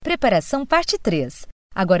Preparação parte 3.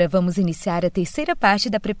 Agora vamos iniciar a terceira parte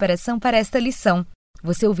da preparação para esta lição.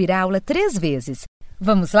 Você ouvirá a aula 3 vezes.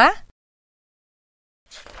 Vamos lá?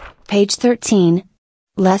 Page 13,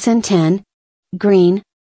 Lesson 10, Green,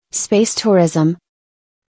 Space Tourism.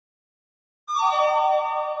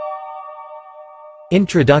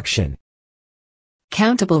 Introduction.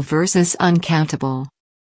 Countable versus uncountable.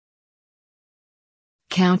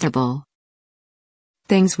 Countable.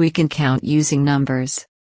 Things we can count using numbers.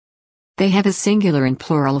 They have a singular and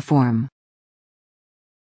plural form.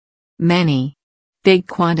 Many. Big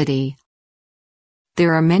quantity.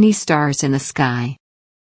 There are many stars in the sky.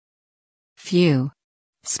 Few.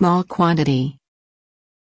 Small quantity.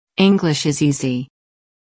 English is easy.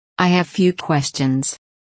 I have few questions.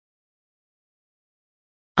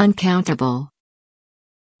 Uncountable.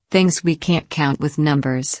 Things we can't count with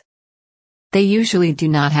numbers. They usually do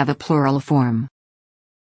not have a plural form.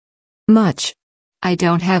 Much. I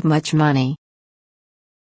don't have much money.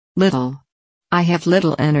 Little. I have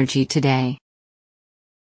little energy today.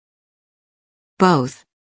 Both.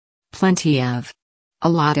 Plenty of. A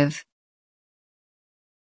lot of.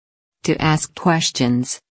 To ask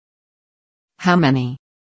questions. How many?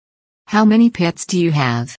 How many pets do you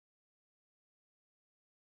have?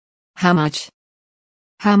 How much?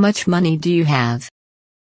 How much money do you have?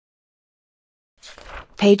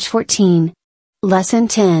 Page 14, Lesson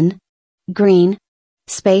 10, Green,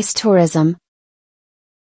 Space Tourism.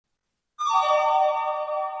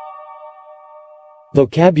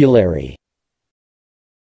 Vocabulary.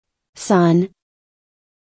 Sun,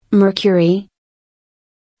 Mercury,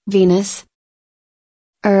 Venus,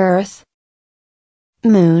 Earth,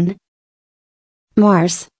 Moon,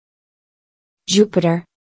 Mars, Jupiter,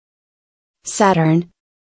 Saturn,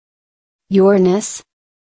 Uranus,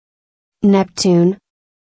 Neptune,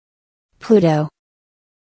 Pluto.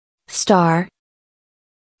 Star,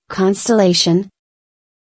 constellation,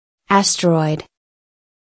 asteroid,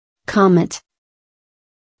 comet.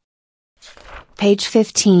 Page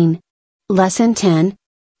 15, Lesson 10,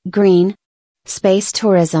 Green, Space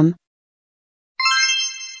Tourism.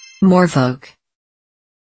 More voc.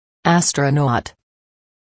 Astronaut,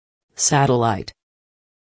 satellite,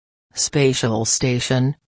 spatial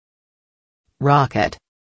station, rocket,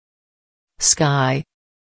 sky,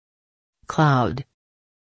 cloud,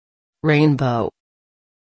 rainbow,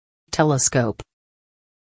 telescope,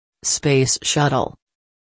 space shuttle.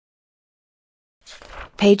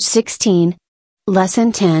 Page 16,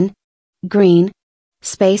 Lesson 10, Green,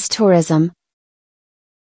 Space Tourism.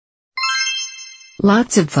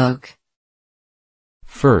 Lots of voc.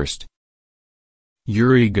 First,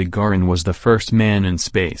 Yuri Gagarin was the first man in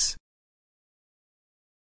space.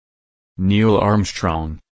 Neil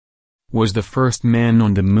Armstrong was the first man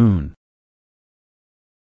on the moon.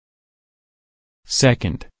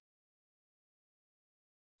 Second.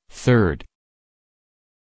 Third.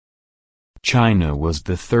 China was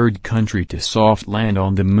the third country to soft land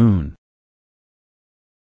on the moon.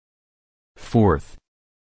 Fourth.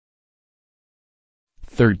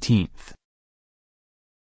 13th.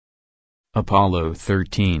 Apollo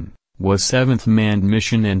 13 was seventh manned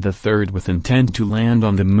mission and the third with intent to land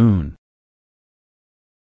on the moon.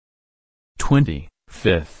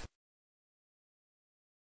 25th.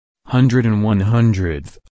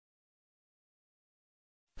 101th.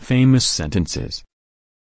 Famous sentences.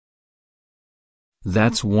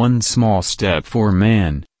 That's one small step for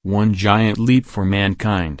man, one giant leap for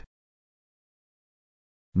mankind.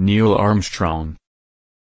 Neil Armstrong.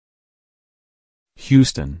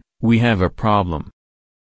 Houston, we have a problem.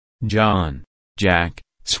 John, Jack,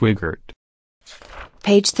 Swigert.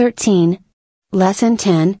 Page 13, Lesson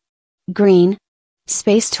 10, Green,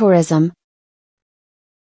 Space Tourism.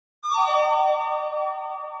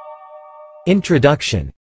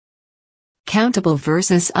 Introduction. Countable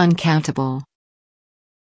versus uncountable.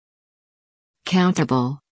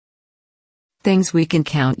 Countable. Things we can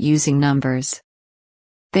count using numbers.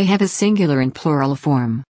 They have a singular and plural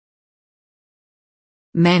form.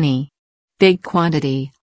 Many. Big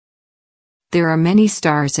quantity. There are many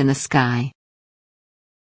stars in the sky.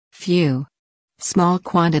 Few. Small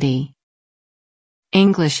quantity.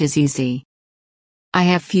 English is easy. I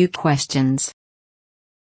have few questions.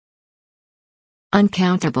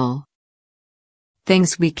 Uncountable.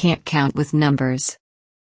 Things we can't count with numbers.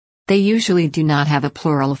 They usually do not have a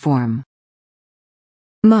plural form.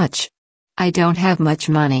 Much. I don't have much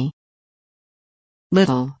money.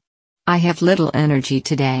 Little. I have little energy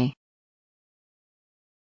today.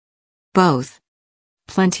 Both.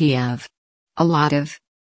 Plenty of. A lot of.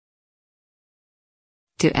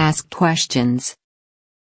 To ask questions.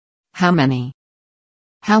 How many?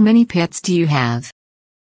 How many pets do you have?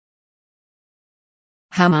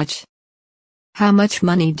 How much? How much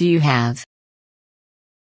money do you have?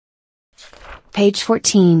 Page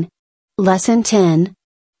 14. Lesson 10.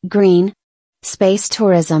 Green. Space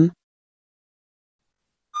tourism.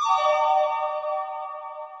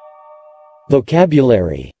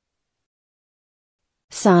 Vocabulary.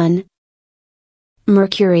 Sun.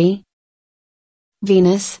 Mercury.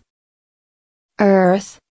 Venus.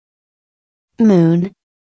 Earth. Moon.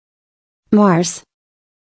 Mars.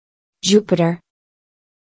 Jupiter.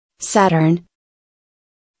 Saturn.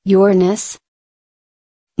 Uranus.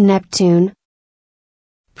 Neptune.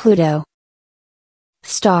 Pluto.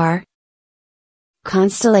 Star.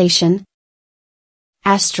 Constellation.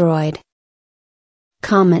 Asteroid.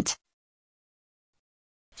 Comet.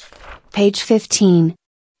 Page 15.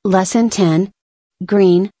 Lesson 10.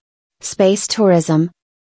 Green. Space tourism.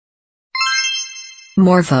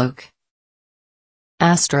 More voc.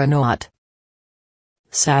 Astronaut.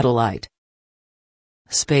 Satellite.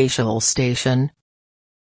 Spatial station.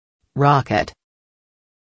 Rocket.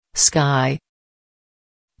 Sky.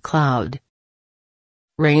 Cloud.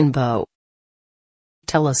 Rainbow.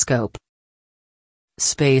 Telescope.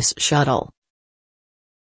 Space shuttle.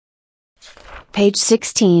 Page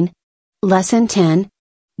 16. Lesson 10.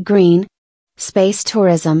 Green. Space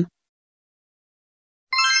tourism.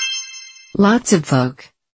 Lots of voc.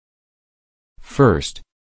 First,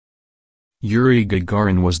 Yuri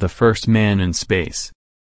Gagarin was the first man in space.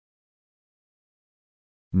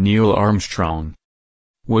 Neil Armstrong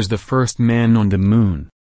was the first man on the moon.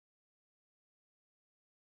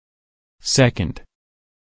 Second.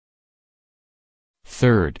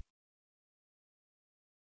 Third.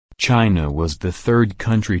 China was the third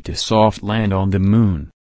country to soft land on the moon.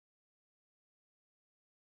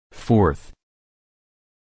 Fourth.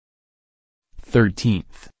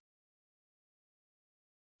 13th.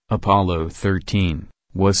 Apollo 13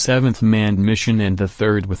 was seventh manned mission and the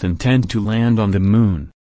third with intent to land on the moon.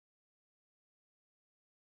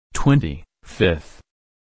 25th.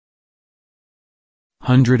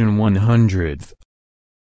 100th.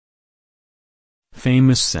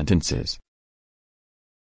 Famous sentences.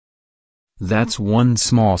 That's one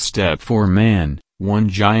small step for man, one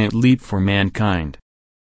giant leap for mankind.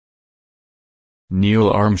 Neil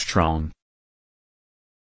Armstrong.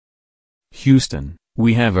 Houston,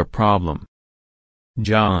 we have a problem.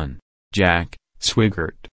 John, Jack,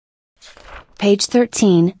 Swigert. Page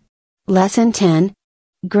 13. Lesson 10.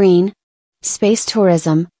 Green. Space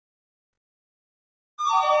tourism.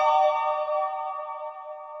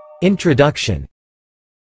 Introduction.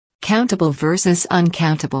 Countable versus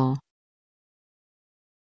uncountable.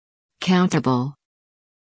 Countable.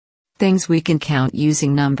 Things we can count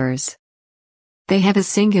using numbers. They have a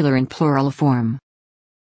singular and plural form.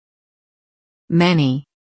 Many.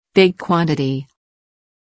 Big quantity.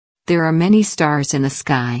 There are many stars in the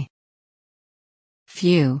sky.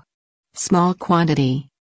 Few. Small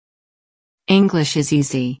quantity. English is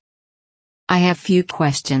easy. I have few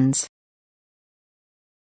questions.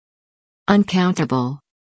 Uncountable.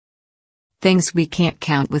 Things we can't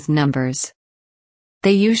count with numbers.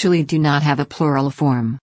 They usually do not have a plural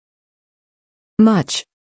form. Much.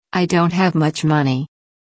 I don't have much money.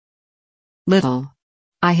 Little.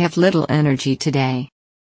 I have little energy today.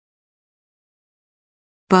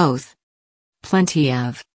 Both. Plenty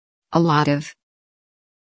of. A lot of.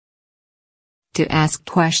 To ask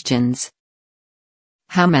questions.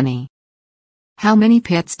 How many? How many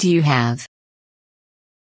pets do you have?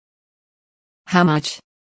 How much?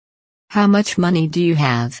 How much money do you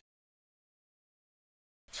have?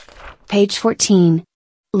 Page 14.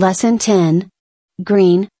 Lesson 10.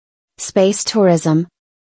 Green. Space tourism.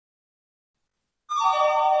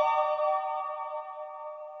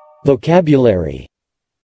 Vocabulary.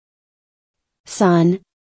 Sun.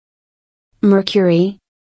 Mercury.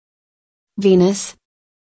 Venus.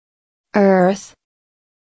 Earth.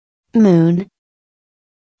 Moon.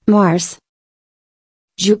 Mars.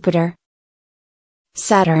 Jupiter.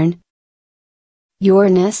 Saturn.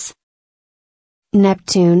 Uranus.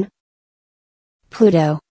 Neptune.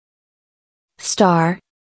 Pluto. Star.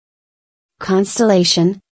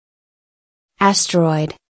 Constellation.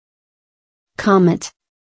 Asteroid. Comet.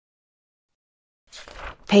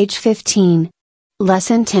 Page 15.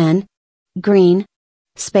 Lesson 10. Green.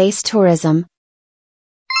 Space tourism.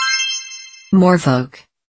 More voc.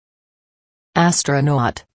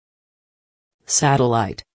 Astronaut.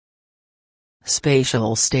 Satellite.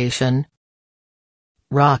 Spatial station.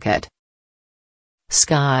 Rocket.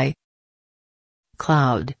 Sky.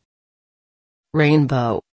 Cloud.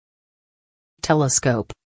 Rainbow.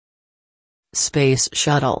 Telescope. Space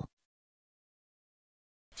shuttle.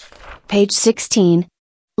 Page 16.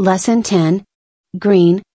 Lesson 10.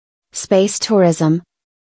 Green. Space tourism.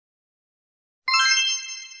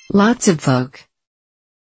 Lots of folk.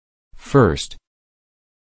 First,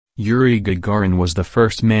 Yuri Gagarin was the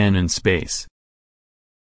first man in space.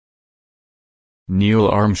 Neil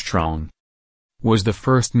Armstrong was the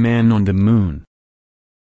first man on the moon.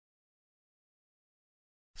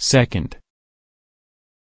 Second.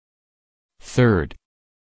 Third.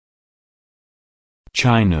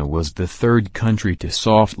 China was the third country to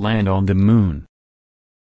soft land on the moon.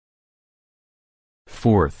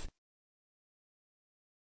 Fourth.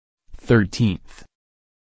 13th.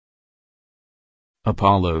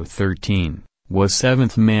 Apollo 13 was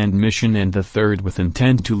seventh manned mission and the third with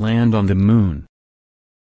intent to land on the moon.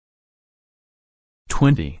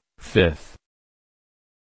 25th.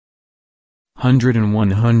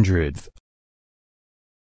 101th.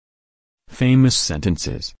 Famous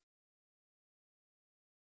sentences.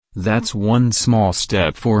 That's one small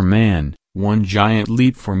step for man, one giant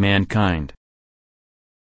leap for mankind.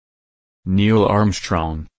 Neil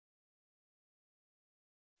Armstrong.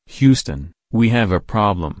 Houston, we have a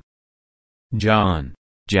problem. John,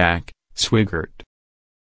 Jack, Swigert.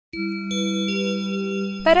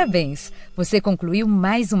 Parabéns! Você concluiu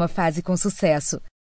mais uma fase com sucesso.